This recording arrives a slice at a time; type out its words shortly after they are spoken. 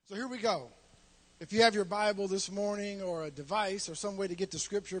So here we go. If you have your Bible this morning or a device or some way to get to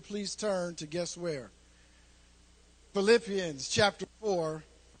Scripture, please turn to guess where? Philippians chapter 4,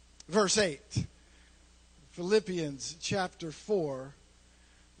 verse 8. Philippians chapter 4,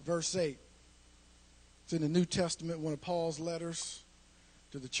 verse 8. It's in the New Testament, one of Paul's letters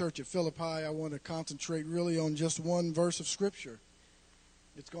to the church at Philippi. I want to concentrate really on just one verse of Scripture.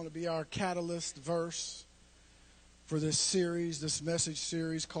 It's going to be our catalyst verse for this series, this message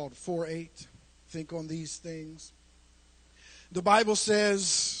series called 4:8. Think on these things. The Bible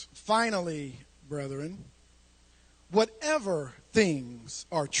says, finally, brethren, whatever things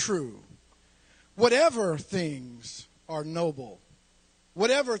are true, whatever things are noble,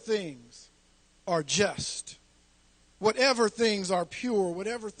 whatever things are just, whatever things are pure,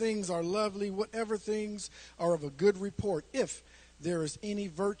 whatever things are lovely, whatever things are of a good report, if there is any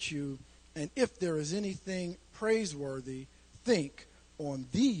virtue and if there is anything praiseworthy, think on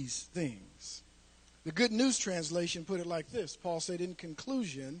these things. The Good News Translation put it like this. Paul said, in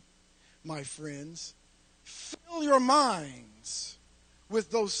conclusion, my friends, fill your minds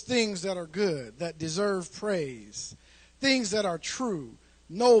with those things that are good, that deserve praise, things that are true,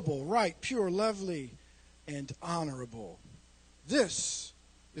 noble, right, pure, lovely, and honorable. This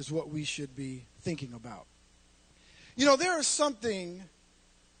is what we should be thinking about. You know, there is something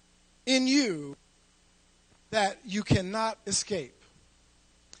in you that you cannot escape.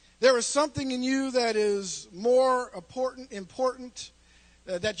 There is something in you that is more important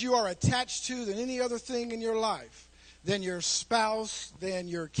that you are attached to than any other thing in your life, than your spouse, than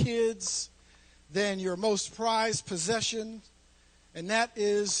your kids, than your most prized possession, and that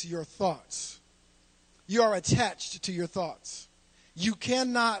is your thoughts. You are attached to your thoughts. You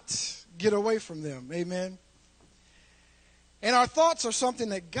cannot get away from them. Amen. And our thoughts are something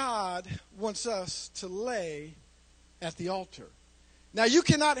that God wants us to lay at the altar. Now, you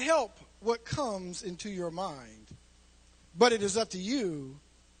cannot help what comes into your mind, but it is up to you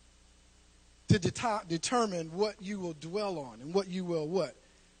to determine what you will dwell on and what you will what?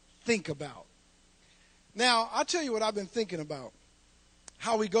 Think about. Now, I'll tell you what I've been thinking about.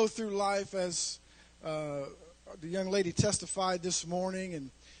 How we go through life, as the young lady testified this morning, and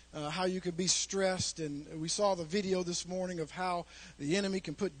how you can be stressed. And we saw the video this morning of how the enemy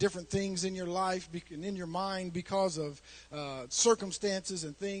can put different things in your life and in your mind because of circumstances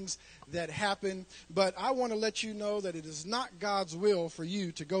and things that happen. But I want to let you know that it is not God's will for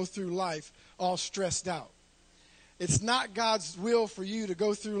you to go through life all stressed out. It's not God's will for you to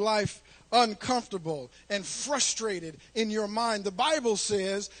go through life uncomfortable and frustrated in your mind. The Bible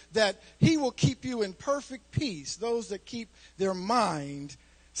says that He will keep you in perfect peace, those that keep their mind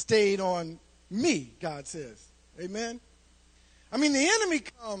stayed on me, God says. Amen? I mean, the enemy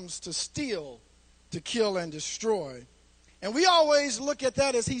comes to steal, to kill, and destroy. And we always look at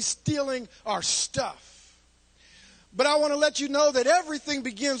that as he's stealing our stuff. But I want to let you know that everything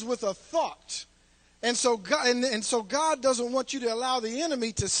begins with a thought. And so God doesn't want you to allow the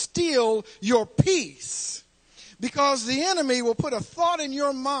enemy to steal your peace. Because the enemy will put a thought in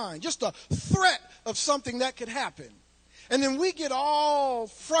your mind, just a threat of something that could happen. And then we get all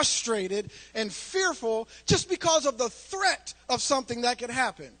frustrated and fearful just because of the threat of something that could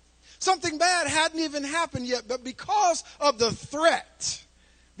happen. Something bad hadn't even happened yet, but because of the threat,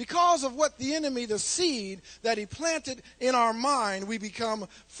 because of what the enemy, the seed that he planted in our mind, we become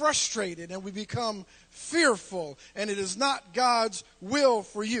frustrated and we become fearful, and it is not God's will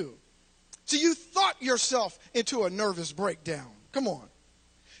for you. So you thought yourself into a nervous breakdown. Come on.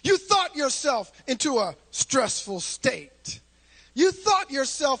 You thought yourself into a stressful state. You thought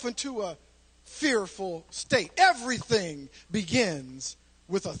yourself into a fearful state. Everything begins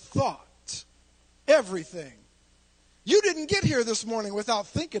with a thought. Everything. You didn't get here this morning without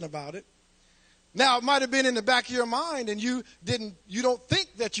thinking about it. Now, it might have been in the back of your mind and you don't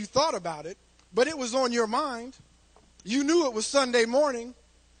think that you thought about it, but it was on your mind. You knew it was Sunday morning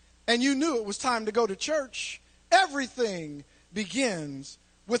and you knew it was time to go to church. Everything begins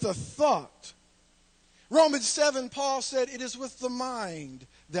with a thought. Romans 7, Paul said, it is with the mind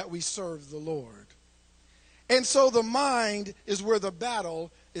that we serve the Lord. And so the mind is where the battle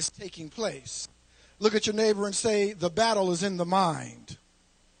is taking place. Look at your neighbor and say, the battle is in the mind.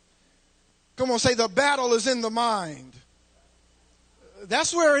 Come on, say, the battle is in the mind.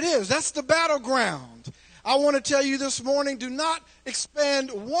 That's where it is. That's the battleground. I want to tell you this morning, do not expend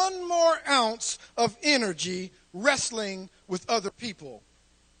one more ounce of energy wrestling with other people.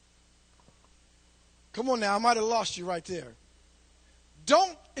 Come on now, I might have lost you right there.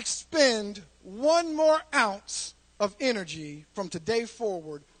 Don't expend one more ounce of energy from today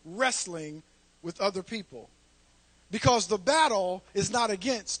forward wrestling with other people. Because the battle is not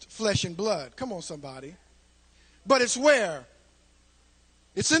against flesh and blood. Come on, somebody. But it's where?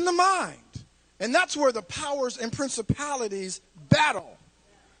 It's in the mind. And that's where the powers and principalities battle.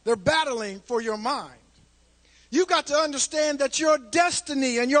 They're battling for your mind. You've got to understand that your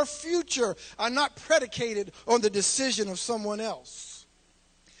destiny and your future are not predicated on the decision of someone else.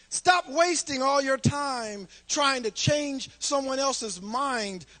 Stop wasting all your time trying to change someone else's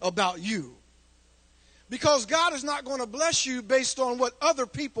mind about you. Because God is not going to bless you based on what other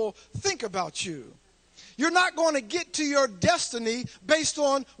people think about you. You're not going to get to your destiny based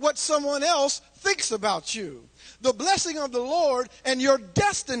on what someone else thinks about you. The blessing of the Lord and your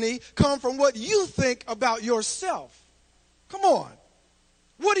destiny come from what you think about yourself. Come on.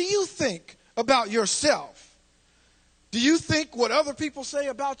 What do you think about yourself? Do you think what other people say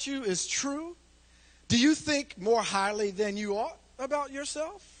about you is true? Do you think more highly than you ought about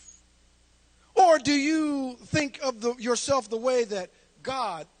yourself? Or do you think of yourself the way that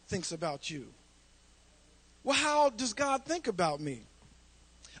God thinks about you? Well, how does God think about me?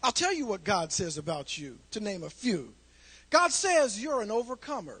 I'll tell you what God says about you, to name a few. God says you're an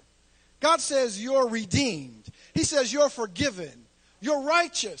overcomer. God says you're redeemed. He says you're forgiven. You're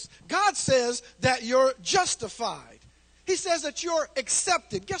righteous. God says that you're justified. He says that you're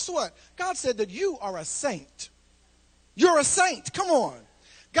accepted. Guess what? God said that you are a saint. You're a saint. Come on.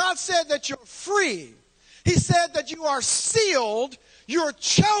 God said that you're free. He said that you are sealed. You're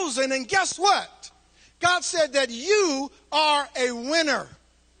chosen. And guess what? God said that you are a winner.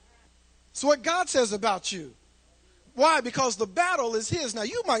 That's what God says about you. Why? Because the battle is his. Now,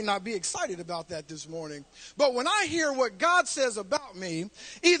 you might not be excited about that this morning, but when I hear what God says about me,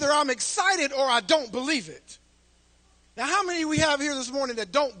 either I'm excited or I don't believe it. Now, how many we have here this morning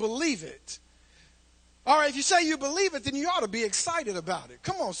that don't believe it? All right, if you say you believe it, then you ought to be excited about it.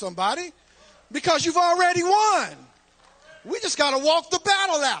 Come on, somebody. Because you've already won. We just got to walk the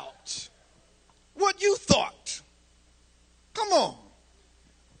battle out. What you thought. Come on.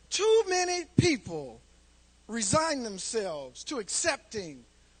 Too many people resign themselves to accepting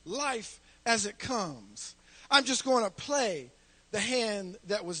life as it comes. I'm just going to play the hand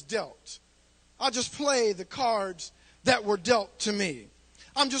that was dealt. I'll just play the cards that were dealt to me.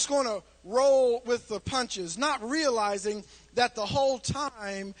 I'm just going to roll with the punches, not realizing that the whole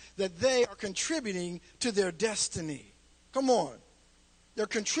time that they are contributing to their destiny. Come on. They're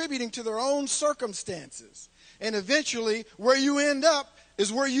contributing to their own circumstances. And eventually, where you end up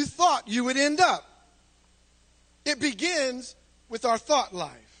is where you thought you would end up. It begins with our thought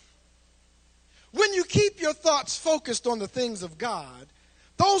life. When you keep your thoughts focused on the things of God,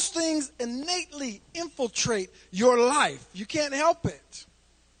 those things innately infiltrate your life. You can't help it.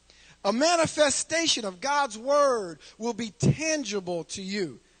 A manifestation of God's word will be tangible to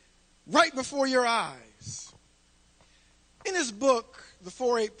you right before your eyes. In his book, The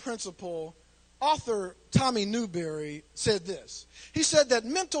 4-8 Principle, author Tommy Newberry said this. He said that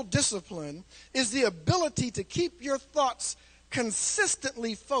mental discipline is the ability to keep your thoughts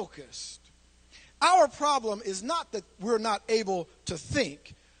consistently focused. Our problem is not that we're not able to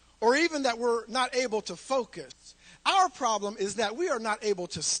think or even that we're not able to focus. Our problem is that we are not able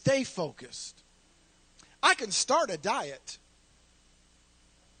to stay focused. I can start a diet.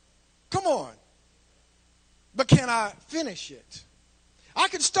 Come on. But can I finish it? I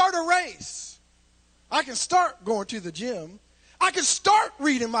can start a race. I can start going to the gym. I can start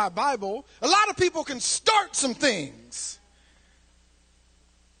reading my Bible. A lot of people can start some things.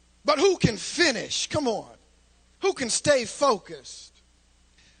 But who can finish? Come on. Who can stay focused?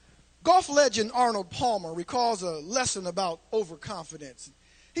 Golf legend Arnold Palmer recalls a lesson about overconfidence.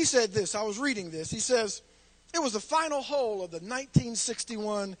 He said this. I was reading this. He says, it was the final hole of the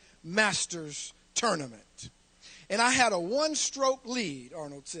 1961 Masters tournament. And I had a one-stroke lead,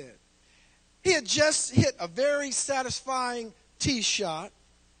 Arnold said. He had just hit a very satisfying tee shot,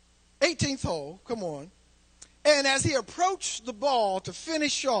 18th hole, come on. And as he approached the ball to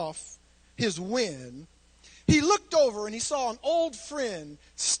finish off his win, he looked over and he saw an old friend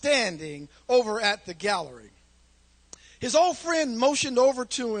standing over at the gallery. His old friend motioned over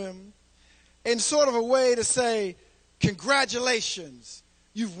to him in sort of a way to say, congratulations,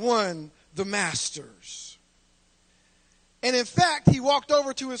 you've won the Masters. And in fact, he walked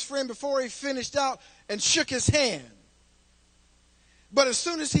over to his friend before he finished out and shook his hand. But as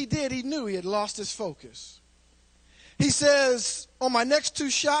soon as he did, he knew he had lost his focus. He says, on my next two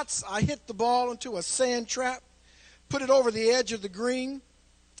shots, I hit the ball into a sand trap, put it over the edge of the green,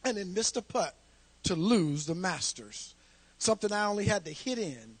 and then missed a putt to lose the Masters. Something I only had to hit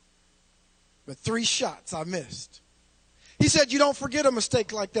in, but 3 shots I missed. He said you don't forget a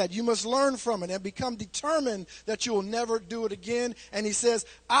mistake like that. You must learn from it and become determined that you will never do it again. And he says,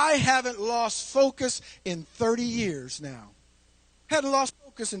 I haven't lost focus in 30 years now. Hadn't lost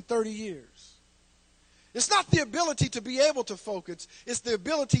focus in 30 years. It's not the ability to be able to focus. It's the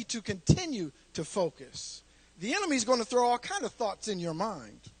ability to continue to focus. The enemy's going to throw all kinds of thoughts in your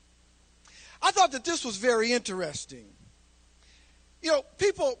mind. I thought that this was very interesting. You know,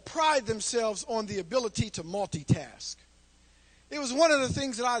 people pride themselves on the ability to multitask. It was one of the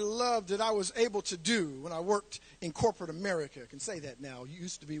things that I loved that I was able to do when I worked in corporate America. I can say that now. It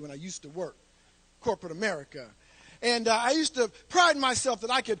used to be when I used to work corporate America. And I used to pride myself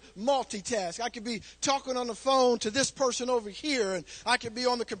that I could multitask. I could be talking on the phone to this person over here, and I could be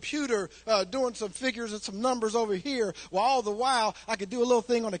on the computer doing some figures and some numbers over here, while all the while I could do a little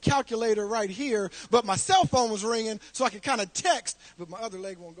thing on the calculator right here, but my cell phone was ringing, so I could kind of text, but my other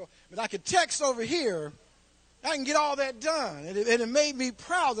leg won't go. But I could text over here. I can get all that done. And it made me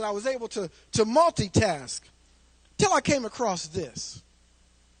proud that I was able to multitask. Till I came across this.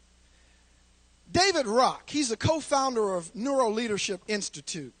 David Rock, he's a co-founder of Neuro Leadership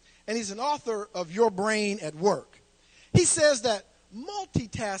Institute, and he's an author of Your Brain at Work. He says that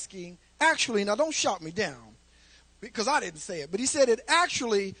multitasking actually, now don't shout me down, because I didn't say it, but he said it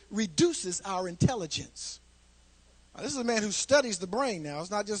actually reduces our intelligence. Now, this is a man who studies the brain now.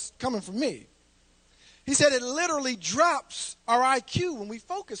 It's not just coming from me. He said it literally drops our IQ when we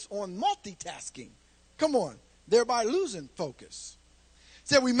focus on multitasking. Come on, thereby losing focus.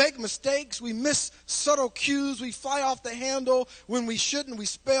 He said we make mistakes, we miss subtle cues, we fly off the handle when we shouldn't, we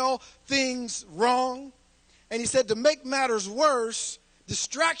spell things wrong. And he said to make matters worse,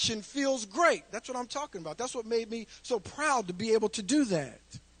 distraction feels great. That's what I'm talking about. That's what made me so proud to be able to do that.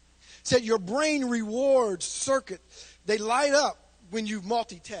 He said your brain reward circuit, they light up when you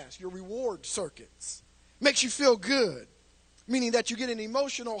multitask, your reward circuits. Makes you feel good, meaning that you get an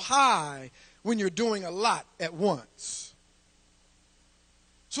emotional high when you're doing a lot at once.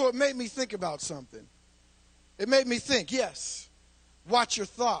 So it made me think about something. It made me think, yes, watch your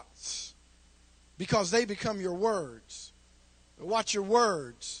thoughts because they become your words. Watch your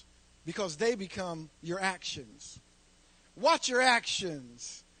words because they become your actions. Watch your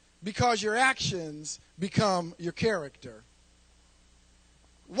actions because your actions become your character.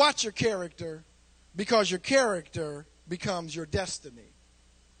 Watch your character because your character becomes your destiny.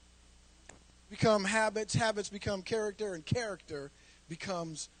 Become habits, habits become character, and character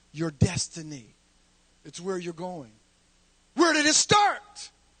becomes your destiny. It's where you're going. Where did it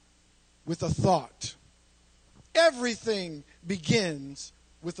start? With a thought. Everything begins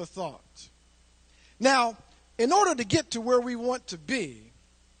with a thought. Now, in order to get to where we want to be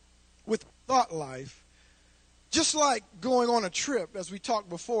with thought life, just like going on a trip, as we talked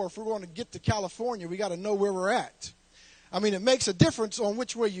before, if we're going to get to California, we got to know where we're at. I mean, it makes a difference on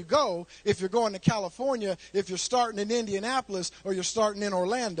which way you go if you're going to California, if you're starting in Indianapolis, or you're starting in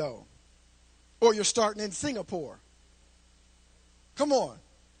Orlando, or you're starting in Singapore. Come on.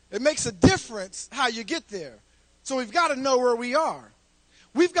 It makes a difference how you get there. So we've got to know where we are.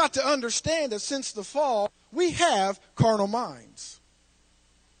 We've got to understand that since the fall, we have carnal minds.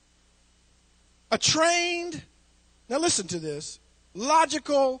 A trained, now listen to this,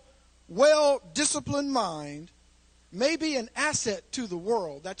 logical, well-disciplined mind may be an asset to the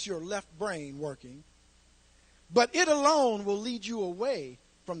world. That's your left brain working. But it alone will lead you away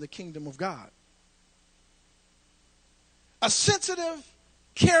from the kingdom of God. A sensitive,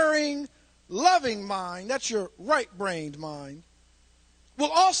 caring, loving mind, that's your right-brained mind,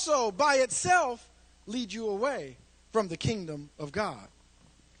 will also by itself lead you away from the kingdom of God.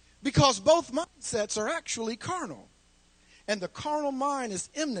 Because both mindsets are actually carnal. And the carnal mind is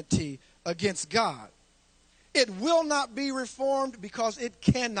enmity against God. It will not be reformed because it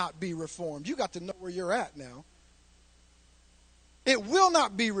cannot be reformed. You got to know where you're at now. It will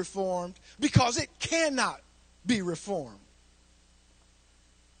not be reformed because it cannot be reformed.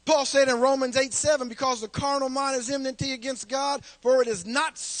 Paul said in Romans 8:7, because the carnal mind is enmity against God, for it is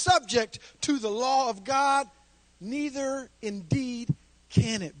not subject to the law of God, neither indeed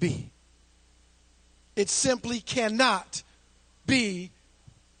can it be. It simply cannot be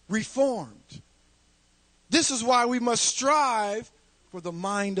reformed. This is why we must strive for the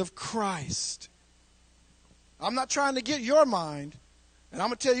mind of Christ. I'm not trying to get your mind, and I'm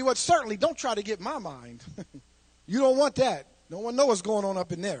going to tell you what, certainly don't try to get my mind. You don't want that. No one knows what's going on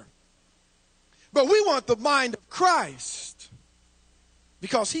up in there. But we want the mind of Christ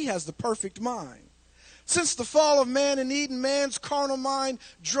because he has the perfect mind. Since the fall of man in Eden, man's carnal mind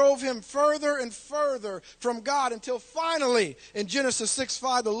drove him further and further from God until finally, in Genesis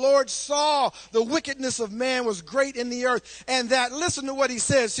 6:5, the Lord saw the wickedness of man was great in the earth, and that, listen to what he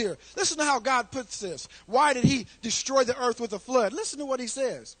says here. Listen to how God puts this. Why did he destroy the earth with a flood? Listen to what he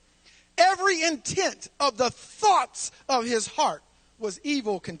says. Every intent of the thoughts of his heart was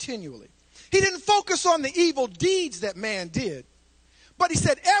evil continually. He didn't focus on the evil deeds that man did, but he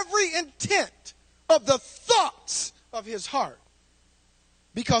said every intent of the thoughts of his heart,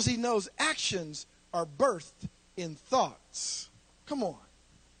 because he knows actions are birthed in thoughts. Come on.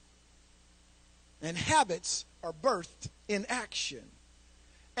 And habits are birthed in action.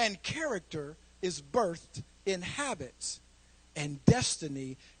 And character is birthed in habits. And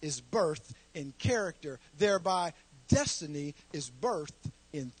destiny is birthed in character. Thereby, destiny is birthed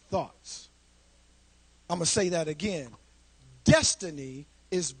in thoughts. I'm going to say that again. Destiny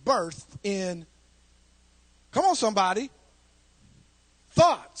is birthed in, come on somebody,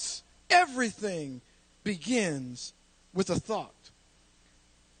 thoughts. Everything begins with a thought.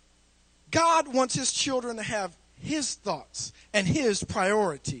 God wants his children to have his thoughts and his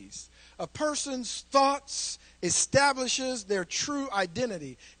priorities. A person's thoughts establishes their true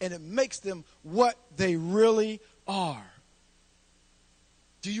identity, and it makes them what they really are.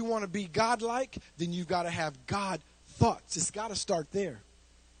 Do you want to be God-like? Then you've got to have God thoughts. It's got to start there.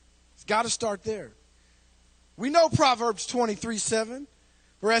 It's got to start there. We know Proverbs 23:7.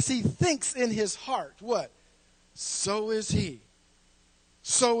 For as he thinks in his heart, what? So is he.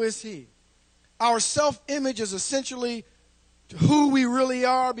 So is he. Our self-image is essentially who we really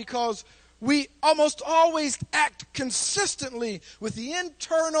are, because we almost always act consistently with the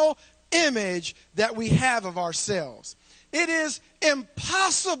internal image that we have of ourselves. It is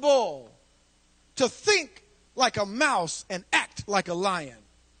impossible to think like a mouse and act like a lion.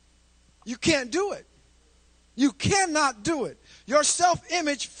 You can't do it. You cannot do it. Your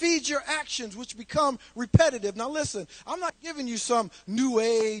self-image feeds your actions, which become repetitive. Now listen, I'm not giving you some new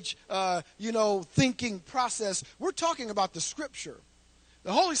age, thinking process. We're talking about the scripture.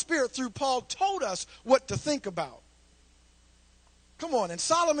 The Holy Spirit, through Paul, told us what to think about. Come on, and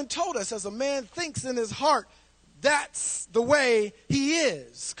Solomon told us, as a man thinks in his heart, that's the way he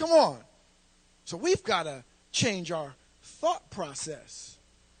is. Come on. So we've got to change our thought process.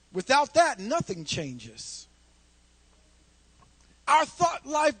 Without that, nothing changes. Our thought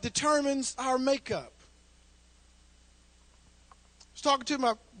life determines our makeup. I was talking to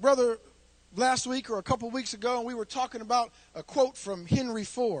my brother last week or a couple weeks ago, and we were talking about a quote from Henry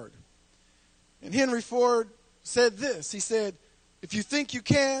Ford. And Henry Ford said this. He said, if you think you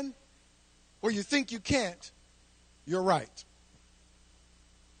can or you think you can't, you're right.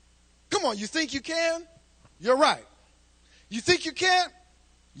 Come on, you think you can? You're right. You think you can't?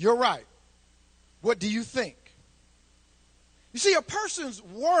 You're right. What do you think? You see, a person's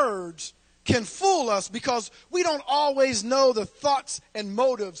words can fool us because we don't always know the thoughts and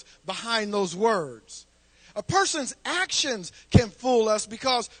motives behind those words. A person's actions can fool us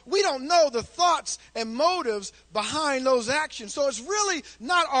because we don't know the thoughts and motives behind those actions. So it's really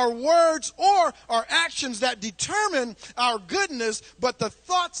not our words or our actions that determine our goodness, but the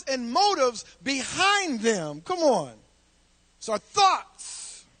thoughts and motives behind them. Come on. It's our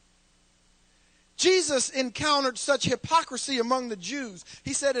thoughts. Jesus encountered such hypocrisy among the Jews.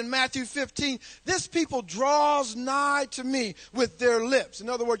 He said in Matthew 15, this people draws nigh to me with their lips. In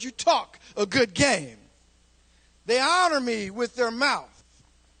other words, you talk a good game. They honor me with their mouth.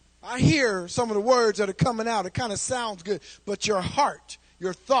 I hear some of the words that are coming out. It kind of sounds good. But your heart,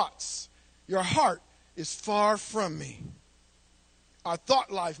 your thoughts, your heart is far from me. Our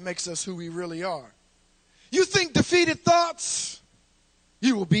thought life makes us who we really are. You think defeated thoughts,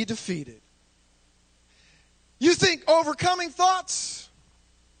 you will be defeated. You think overcoming thoughts,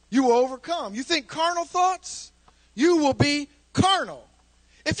 you will overcome. You think carnal thoughts, you will be carnal.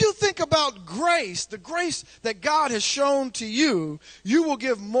 If you think about grace, the grace that God has shown to you, you will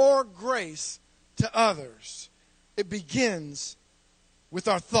give more grace to others. It begins with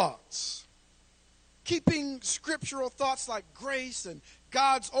our thoughts. Keeping scriptural thoughts like grace and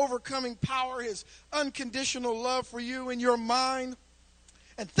God's overcoming power, his unconditional love for you in your mind,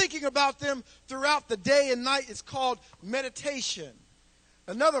 and thinking about them throughout the day and night is called meditation.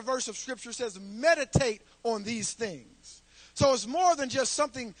 Another verse of Scripture says, meditate on these things. So it's more than just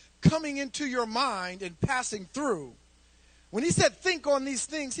something coming into your mind and passing through. When he said think on these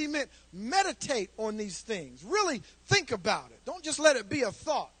things, he meant meditate on these things. Really think about it. Don't just let it be a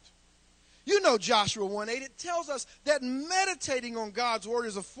thought. You know Joshua 1:8, it tells us that meditating on God's word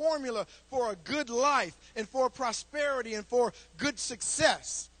is a formula for a good life and for prosperity and for good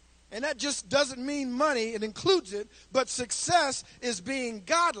success. And that just doesn't mean money. It includes it. But success is being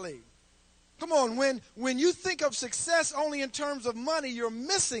godly. Come on, when you think of success only in terms of money, you're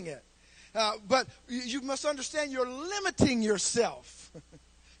missing it. But you must understand you're limiting yourself.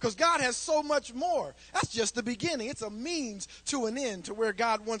 Because God has so much more. That's just the beginning. It's a means to an end to where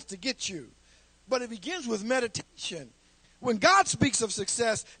God wants to get you. But it begins with meditation. When God speaks of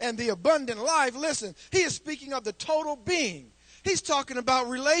success and the abundant life, listen, he is speaking of the total being. He's talking about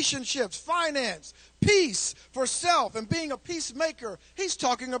relationships, finance, peace for self, and being a peacemaker. He's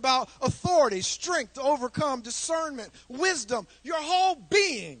talking about authority, strength to overcome, discernment, wisdom, your whole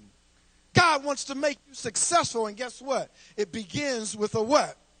being. God wants to make you successful, and guess what? It begins with a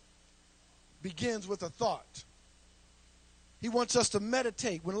what? Begins with a thought. He wants us to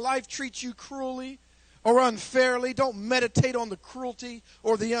meditate. When life treats you cruelly or unfairly, don't meditate on the cruelty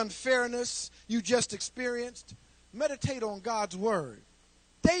or the unfairness you just experienced. Meditate on God's word.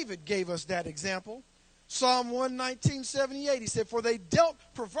 David gave us that example. Psalm 119:78, he said, "For they dealt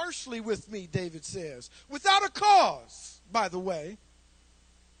perversely with me," David says, "without a cause, by the way,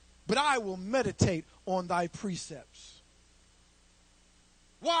 but I will meditate on thy precepts."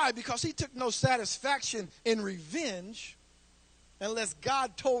 Why? Because he took no satisfaction in revenge unless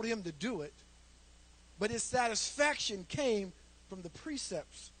God told him to do it. But his satisfaction came from the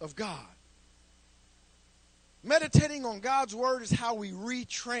precepts of God. Meditating on God's word is how we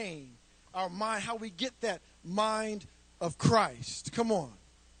retrain our mind, how we get that mind of Christ. Come on.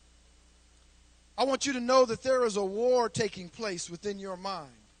 I want you to know that there is a war taking place within your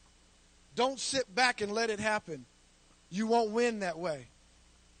mind. Don't sit back and let it happen. You won't win that way.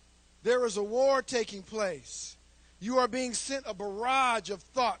 There is a war taking place. You are being sent a barrage of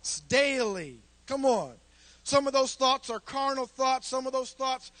thoughts daily. Come on. Some of those thoughts are carnal thoughts. Some of those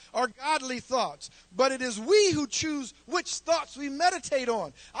thoughts are godly thoughts. But it is we who choose which thoughts we meditate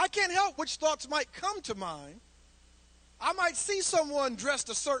on. I can't help which thoughts might come to mind. I might see someone dressed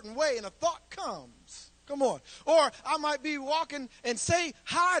a certain way and a thought comes. Come on. Or I might be walking and say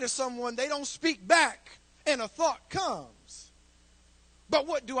hi to someone. They don't speak back and a thought comes. But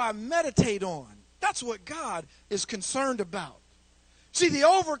what do I meditate on? That's what God is concerned about. See, the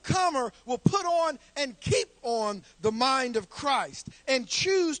overcomer will put on and keep on the mind of Christ and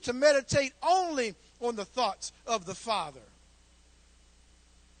choose to meditate only on the thoughts of the Father.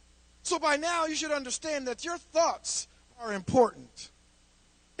 So by now you should understand that your thoughts are important.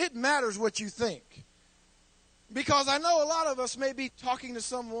 It matters what you think. Because I know a lot of us may be talking to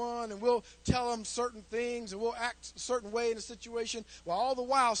someone and we'll tell them certain things and we'll act a certain way in a situation while all the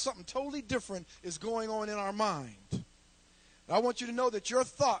while something totally different is going on in our mind. I want you to know that your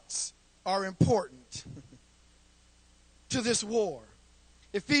thoughts are important to this war.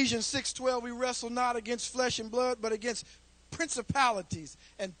 Ephesians 6:12, we wrestle not against flesh and blood, but against principalities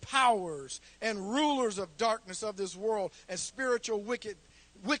and powers and rulers of darkness of this world and spiritual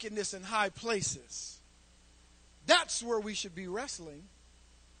wickedness in high places. That's where we should be wrestling.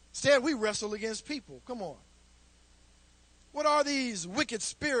 Instead, we wrestle against people. Come on. What are these wicked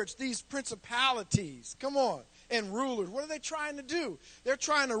spirits, these principalities? Come on. And rulers. What are they trying to do? They're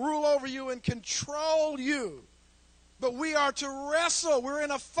trying to rule over you and control you. But we are to wrestle. We're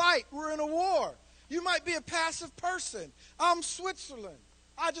in a fight. We're in a war. You might be a passive person. I'm Switzerland.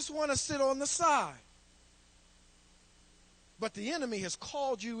 I just want to sit on the side. But the enemy has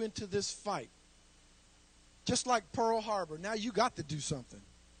called you into this fight. Just like Pearl Harbor. Now you got to do something.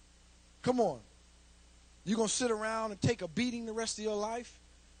 Come on. You're going to sit around and take a beating the rest of your life?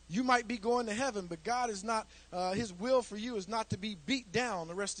 You might be going to heaven, but God is not, his will for you is not to be beat down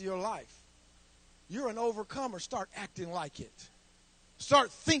the rest of your life. You're an overcomer. Start acting like it.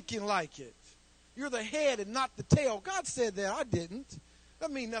 Start thinking like it. You're the head and not the tail. God said that. I didn't. That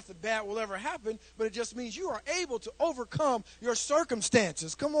means nothing bad will ever happen, but it just means you are able to overcome your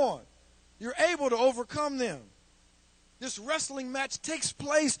circumstances. Come on. You're able to overcome them. This wrestling match takes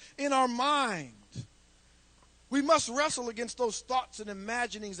place in our mind. We must wrestle against those thoughts and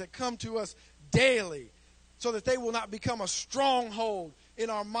imaginings that come to us daily so that they will not become a stronghold in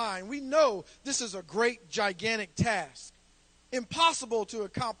our mind. We know this is a great, gigantic task, impossible to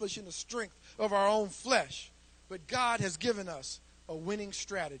accomplish in the strength of our own flesh. But God has given us a winning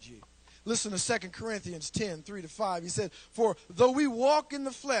strategy. Listen to 2 Corinthians 10:3-5. He said, "For though we walk in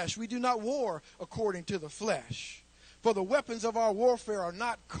the flesh, we do not war according to the flesh. For the weapons of our warfare are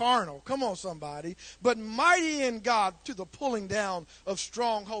not carnal," come on somebody, "but mighty in God to the pulling down of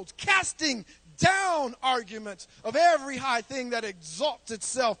strongholds, casting down arguments of every high thing that exalts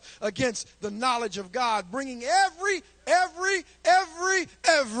itself against the knowledge of God, bringing every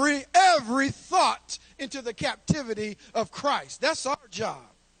thought into the captivity of Christ." That's our job.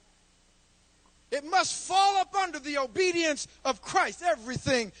 It must fall up under the obedience of Christ,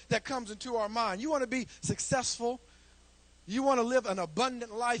 everything that comes into our mind. You want to be successful? You want to live an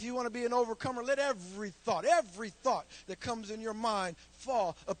abundant life? You want to be an overcomer? Let every thought that comes in your mind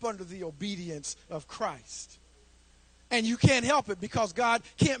fall up under the obedience of Christ. And you can't help it because God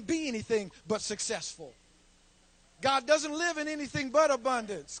can't be anything but successful. God doesn't live in anything but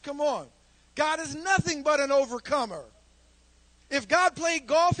abundance. Come on. God is nothing but an overcomer. If God played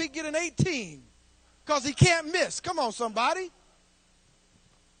golf, he'd get an 18 because he can't miss. Come on, somebody.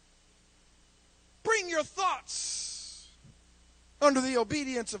 Bring your thoughts under the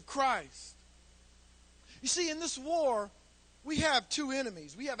obedience of Christ. You see, in this war, we have two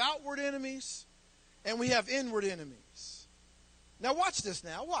enemies. We have outward enemies and we have inward enemies. Now watch this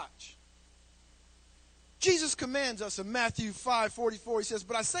now. Watch. Jesus commands us in Matthew 5:44. He says,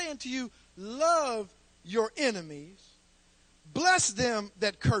 "But I say unto you, love your enemies. Bless them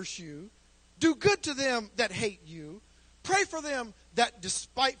that curse you. Do good to them that hate you. Pray for them that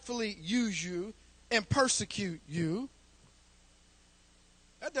despitefully use you and persecute you."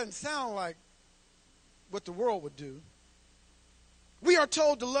 That doesn't sound like what the world would do. We are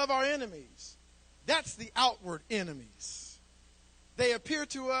told to love our enemies. That's the outward enemies. They appear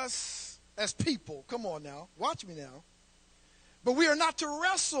to us as people. Come on now. Watch me now. But we are not to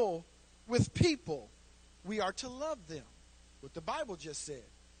wrestle with people. We are to love them. What the Bible just said.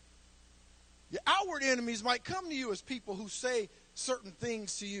 Your outward enemies might come to you as people who say certain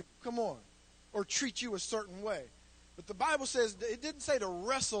things to you. Come on. Or treat you a certain way. But the Bible says, it didn't say to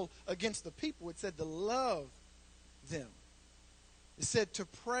wrestle against the people. It said to love them. It said to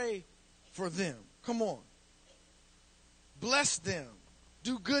pray for them. Come on. Bless them.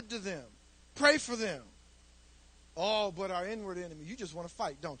 Do good to them. Pray for them. Oh, but our inward enemy, you just want to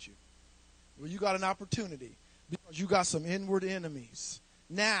fight, don't you? Well, you got an opportunity because you got some inward enemies.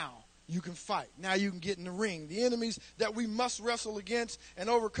 Now you can fight. Now you can get in the ring. The enemies that we must wrestle against and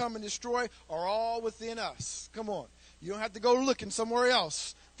overcome and destroy are all within us. Come on. You don't have to go looking somewhere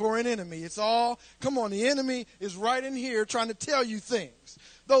else for an enemy. It's all, come on, the enemy is right in here trying to tell you things.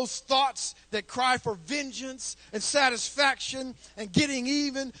 Those thoughts that cry for vengeance and satisfaction and getting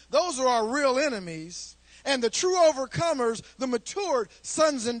even, those are our real enemies. And the true overcomers, the matured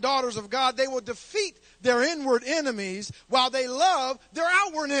sons and daughters of God, they will defeat their inward enemies while they love their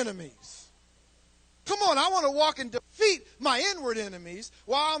outward enemies. Come on, I want to walk and defeat my inward enemies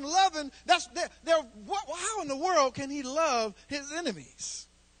while I'm loving. How in the world can he love his enemies?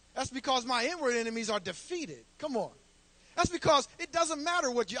 That's because my inward enemies are defeated. Come on. That's because it doesn't matter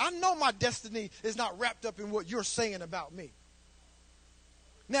I know my destiny is not wrapped up in what you're saying about me.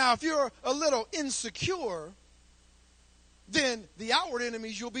 Now, if you're a little insecure, then the outward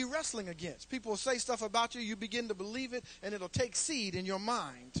enemies you'll be wrestling against. People will say stuff about you, you begin to believe it, and it'll take seed in your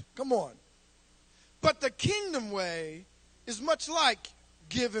mind. Come on. But the kingdom way is much like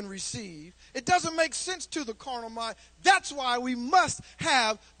give and receive. It doesn't make sense to the carnal mind. That's why we must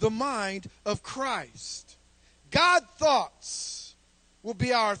have the mind of Christ. God's thoughts will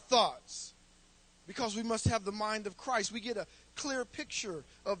be our thoughts because we must have the mind of Christ. We get a clear picture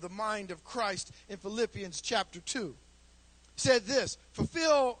of the mind of Christ in Philippians chapter 2. It said this,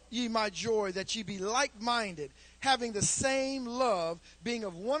 "Fulfill ye my joy, that ye be like-minded, having the same love, being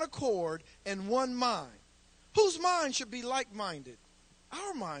of one accord and one mind." Whose mind should be like-minded?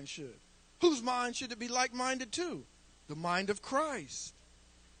 Our mind should. Whose mind should it be like-minded to? The mind of Christ.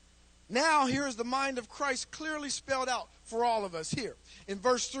 Now here is the mind of Christ clearly spelled out for all of us here. In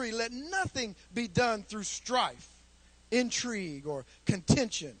verse 3, "Let nothing be done through strife, intrigue, or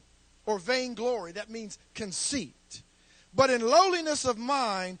contention, or vainglory." That means conceit. "But in lowliness of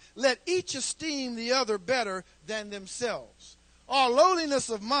mind, let each esteem the other better than themselves." Our lowliness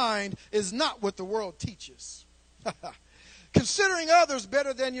of mind is not what the world teaches. Considering others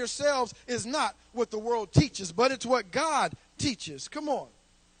better than yourselves is not what the world teaches, but it's what God teaches. Come on.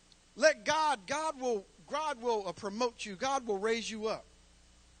 Let God will promote you. God will raise you up.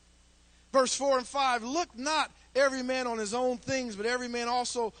 Verse 4 and 5, "Look not every man on his own things, but every man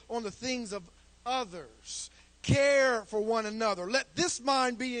also on the things of others. Care for one another. Let this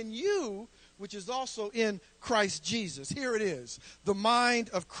mind be in you, which is also in Christ Jesus." Here it is, the mind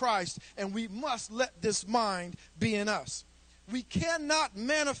of Christ, and we must let this mind be in us. We cannot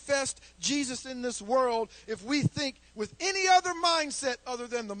manifest Jesus in this world if we think with any other mindset other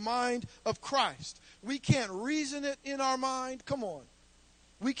than the mind of Christ. We can't reason it in our mind. Come on.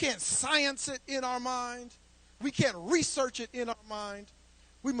 We can't science it in our mind. We can't research it in our mind.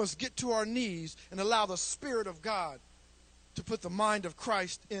 We must get to our knees and allow the Spirit of God to put the mind of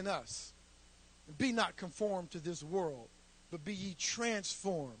Christ in us. Be not conformed to this world, but be ye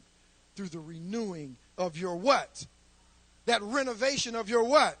transformed through the renewing of your what? That renovation of your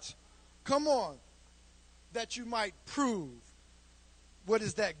what? Come on. That you might prove what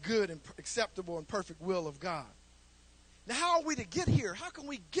is that good and acceptable and perfect will of God. Now, how are we to get here? How can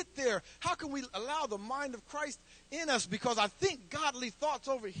we get there? How can we allow the mind of Christ in us? Because I think godly thoughts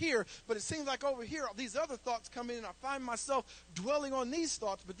over here, but it seems like over here, these other thoughts come in, and I find myself dwelling on these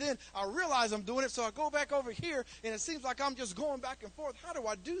thoughts, but then I realize I'm doing it, so I go back over here, and it seems like I'm just going back and forth. How do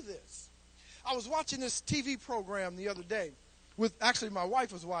I do this? I was watching this TV program the other day. Actually, my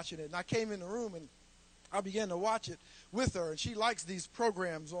wife was watching it, and I came in the room, and I began to watch it with her, and she likes these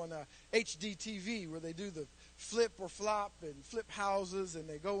programs on HDTV where they do the flip or flop and flip houses, and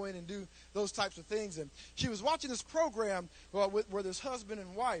they go in and do those types of things. And she was watching this program where this husband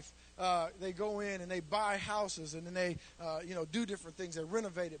and wife, they go in and they buy houses, and then they do different things. They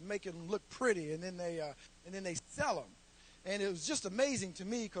renovate it, make it look pretty, and then they sell them. And it was just amazing to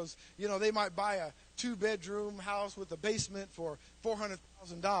me because, they might buy a 2-bedroom house with a basement for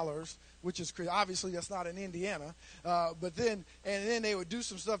 $400,000, which is crazy. Obviously, that's not in Indiana. But then they would do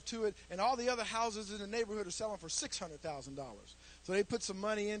some stuff to it, and all the other houses in the neighborhood are selling for $600,000. So they put some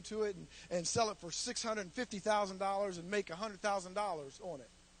money into it and sell it for $650,000 and make $100,000 on it.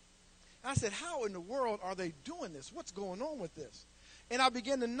 And I said, how in the world are they doing this? What's going on with this? And I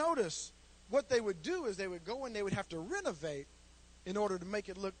began to notice what they would do is they would go in, they would have to renovate in order to make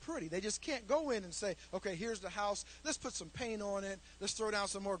it look pretty. They just can't go in and say, okay, here's the house. Let's put some paint on it. Let's throw down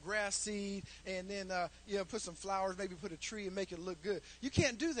some more grass seed, and then put some flowers, maybe put a tree and make it look good. You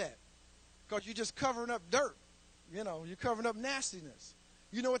can't do that because you're just covering up dirt. You're covering up nastiness.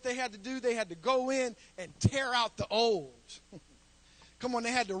 You know what they had to do? They had to go in and tear out the old. Come on,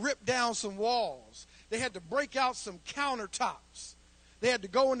 they had to rip down some walls. They had to break out some countertops. They had to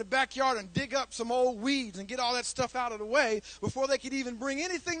go in the backyard and dig up some old weeds and get all that stuff out of the way before they could even bring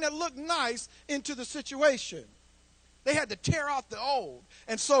anything that looked nice into the situation. They had to tear out the old.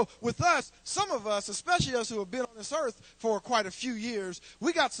 And so with us, some of us, especially us who have been on this earth for quite a few years,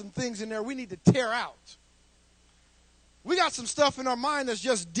 we got some things in there we need to tear out. We got some stuff in our mind that's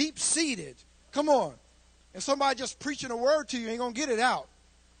just deep-seated. Come on. And somebody just preaching a word to you ain't going to get it out.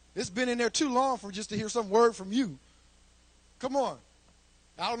 It's been in there too long for just to hear some word from you. Come on.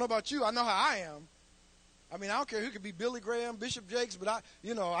 I don't know about you. I know how I am. I mean, I don't care who could be Billy Graham, Bishop Jakes, but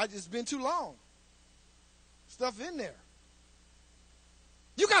it's been too long. Stuff in there.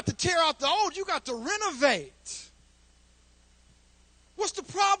 You got to tear out the old. You got to renovate. What's the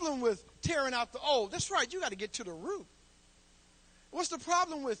problem with tearing out the old? That's right. You got to get to the root. What's the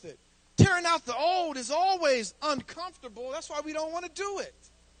problem with it? Tearing out the old is always uncomfortable. That's why we don't want to do it.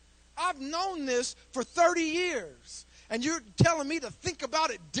 I've known this for 30 years. And you're telling me to think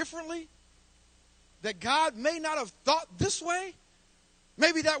about it differently? That God may not have thought this way?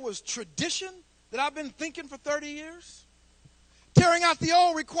 Maybe that was tradition that I've been thinking for 30 years? Tearing out the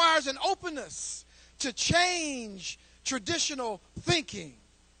old requires an openness to change traditional thinking.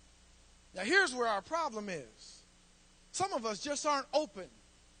 Now here's where our problem is. Some of us just aren't open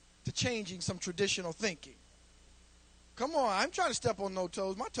to changing some traditional thinking. Come on, I'm trying to step on no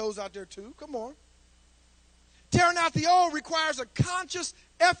toes. My toes out there too. Come on. Tearing out the old requires a conscious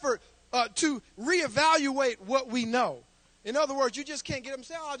effort to reevaluate what we know. In other words, you just can't get up and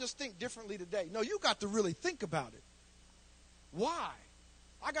say, I'll just think differently today. No, you got to really think about it. Why?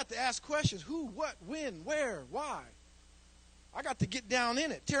 I got to ask questions. Who, what, when, where, why? I got to get down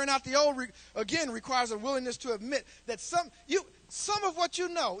in it. Tearing out the old, again, requires a willingness to admit that some of what you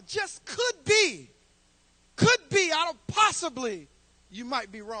know just could be, possibly, you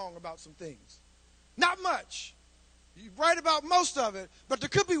might be wrong about some things. Not much. You're right about most of it, but there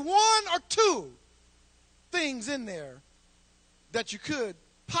could be one or two things in there that you could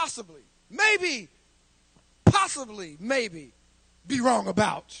possibly, maybe be wrong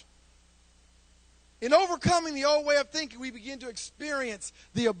about. In overcoming the old way of thinking, we begin to experience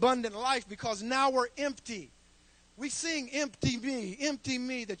the abundant life because now we're empty. We sing, empty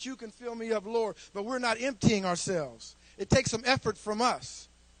me, that you can fill me up, Lord, but we're not emptying ourselves. It takes some effort from us.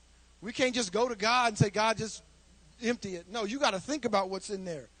 We can't just go to God and say, God, just empty it. No, you got to think about what's in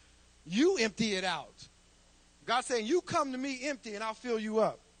there. You empty it out. God's saying, you come to me empty and I'll fill you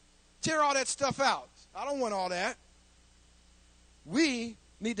up. Tear all that stuff out. I don't want all that. We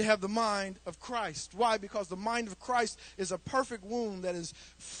need to have the mind of Christ. Why? Because the mind of Christ is a perfect womb that is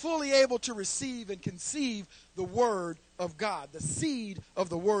fully able to receive and conceive the Word of God, the seed of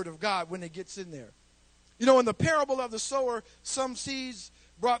the Word of God when it gets in there. In the parable of the sower, some seeds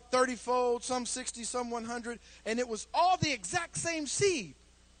brought 30-fold, some 60, some 100, and it was all the exact same seed.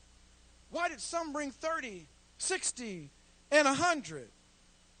 Why did some bring 30, 60, and 100?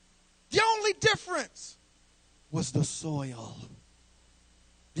 The only difference was the soil.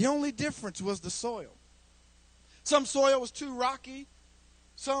 The only difference was the soil. Some soil was too rocky.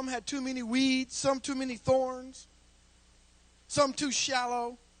 Some had too many weeds. Some too many thorns. Some too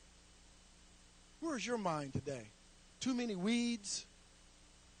shallow. Where's your mind today? Too many weeds?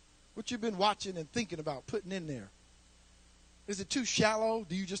 What you've been watching and thinking about putting in there? Is it too shallow?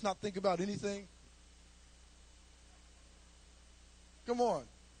 Do you just not think about anything? Come on.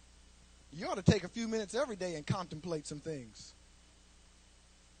 You ought to take a few minutes every day and contemplate some things.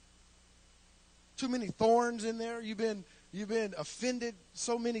 Too many thorns in there. You've been offended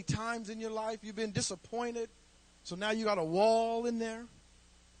so many times in your life. You've been disappointed. So now you got a wall in there.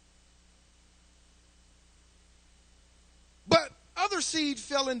 But other seed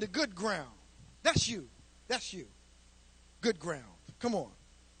fell into good ground. That's you. That's you. Good ground. Come on.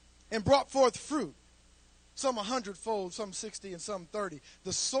 And brought forth fruit. Some 100-fold, some 60, and some 30.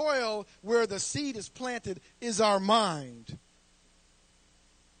 The soil where the seed is planted is our mind.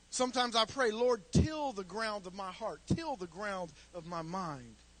 Sometimes I pray, Lord, till the ground of my heart, till the ground of my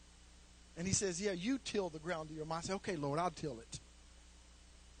mind. And he says, yeah, you till the ground of your mind. I say, okay, Lord, I'll till it.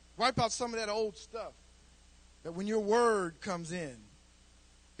 Wipe out some of that old stuff that when your word comes in,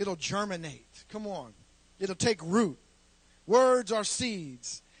 it'll germinate. Come on. It'll take root. Words are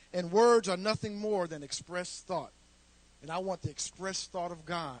seeds, and words are nothing more than expressed thought. And I want the expressed thought of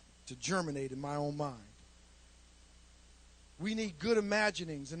God to germinate in my own mind. We need good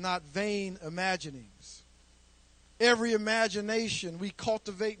imaginings and not vain imaginings. Every imagination we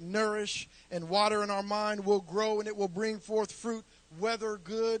cultivate, nourish, and water in our mind will grow, and it will bring forth fruit, whether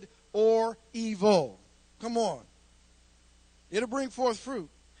good or evil. Come on. It'll bring forth fruit.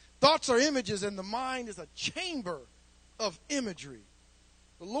 Thoughts are images, and the mind is a chamber of imagery.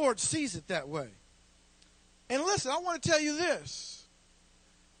 The Lord sees it that way. And listen, I want to tell you this.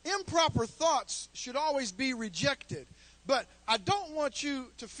 Improper thoughts should always be rejected. But I don't want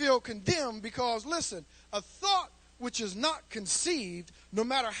you to feel condemned because, listen, a thought which is not conceived, no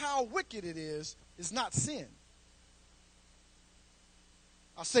matter how wicked it is not sin.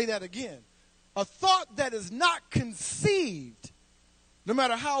 I'll say that again. A thought that is not conceived, no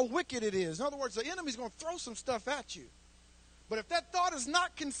matter how wicked it is. In other words, the enemy's going to throw some stuff at you. But if that thought is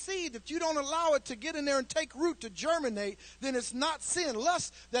not conceived, if you don't allow it to get in there and take root, to germinate, then it's not sin.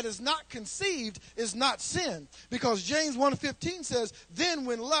 Lust that is not conceived is not sin. Because James 1:15 says, then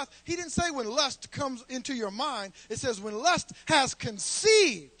when lust, he didn't say when lust comes into your mind. It says when lust has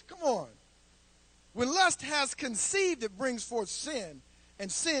conceived. Come on. When lust has conceived, it brings forth sin. And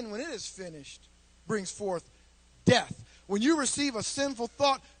sin, when it is finished, brings forth death. When you receive a sinful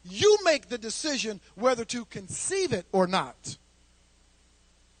thought, you make the decision whether to conceive it or not.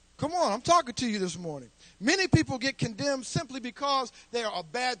 Come on, I'm talking to you this morning. Many people get condemned simply because a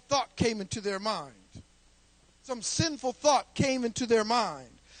bad thought came into their mind. Some sinful thought came into their mind.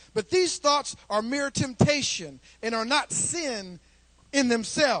 But these thoughts are mere temptation and are not sin in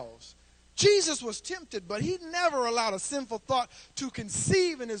themselves. Jesus was tempted, but he never allowed a sinful thought to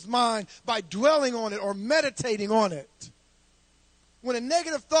conceive in his mind by dwelling on it or meditating on it. When a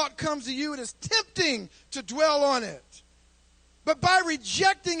negative thought comes to you, it is tempting to dwell on it. But by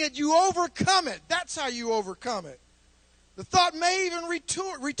rejecting it, you overcome it. That's how you overcome it. The thought may even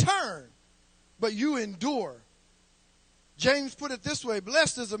return, but you endure. James put it this way,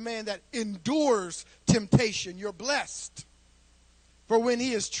 blessed is a man that endures temptation. You're blessed. For when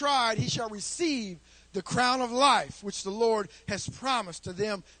he is tried, he shall receive the crown of life, which the Lord has promised to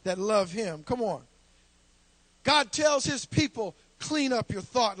them that love him. Come on. God tells his people, clean up your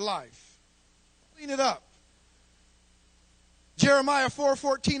thought life. Clean it up. Jeremiah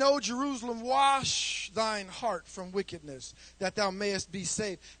 4:14, O Jerusalem, wash thine heart from wickedness, that thou mayest be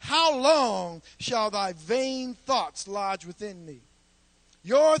saved. How long shall thy vain thoughts lodge within thee?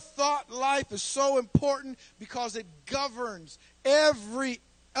 Your thought life is so important because it governs every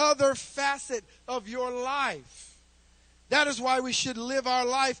other facet of your life. That is why we should live our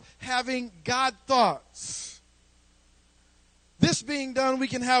life having God thoughts. This being done, we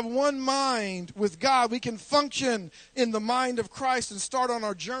can have one mind with God. We can function in the mind of Christ and start on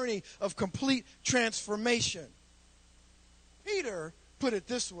our journey of complete transformation. Peter put it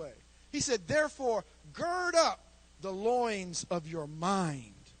this way. He said, therefore, gird up the loins of your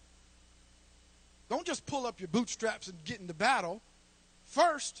mind. Don't just pull up your bootstraps and get into battle.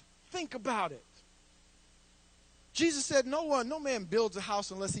 First, think about it. Jesus said, no man builds a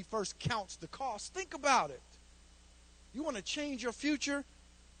house unless he first counts the cost. Think about it. You want to change your future?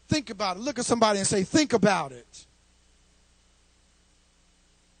 Think about it. Look at somebody and say, think about it.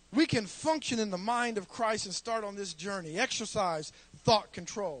 We can function in the mind of Christ and start on this journey. Exercise thought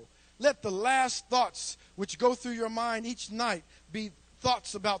control. Let the last thoughts which go through your mind each night be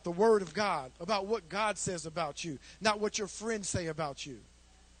thoughts about the Word of God, about what God says about you, not what your friends say about you.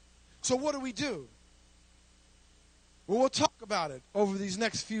 So what do? Well, we'll talk about it over these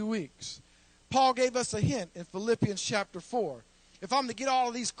next few weeks. Paul gave us a hint in Philippians chapter 4. If I'm to get all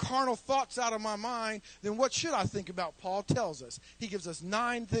of these carnal thoughts out of my mind, then what should I think about? Paul tells us. He gives us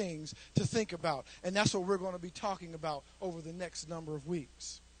 9 things to think about. And that's what we're going to be talking about over the next number of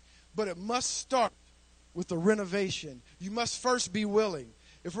weeks. But it must start with the renovation. You must first be willing.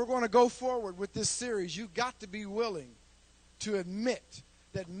 If we're going to go forward with this series, you've got to be willing to admit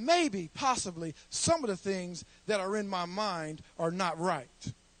that maybe, possibly, some of the things that are in my mind are not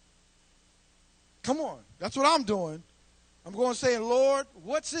right. Come on. That's what I'm doing. I'm going to say, Lord,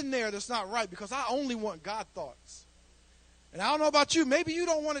 what's in there that's not right? Because I only want God thoughts. And I don't know about you. Maybe you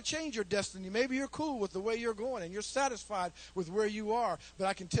don't want to change your destiny. Maybe you're cool with the way you're going and you're satisfied with where you are. But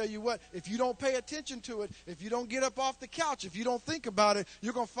I can tell you what, if you don't pay attention to it, if you don't get up off the couch, if you don't think about it,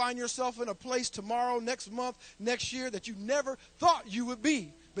 you're going to find yourself in a place tomorrow, next month, next year that you never thought you would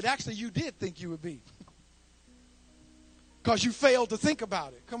be. But actually you did think you would be. Because you failed to think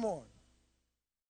about it. Come on.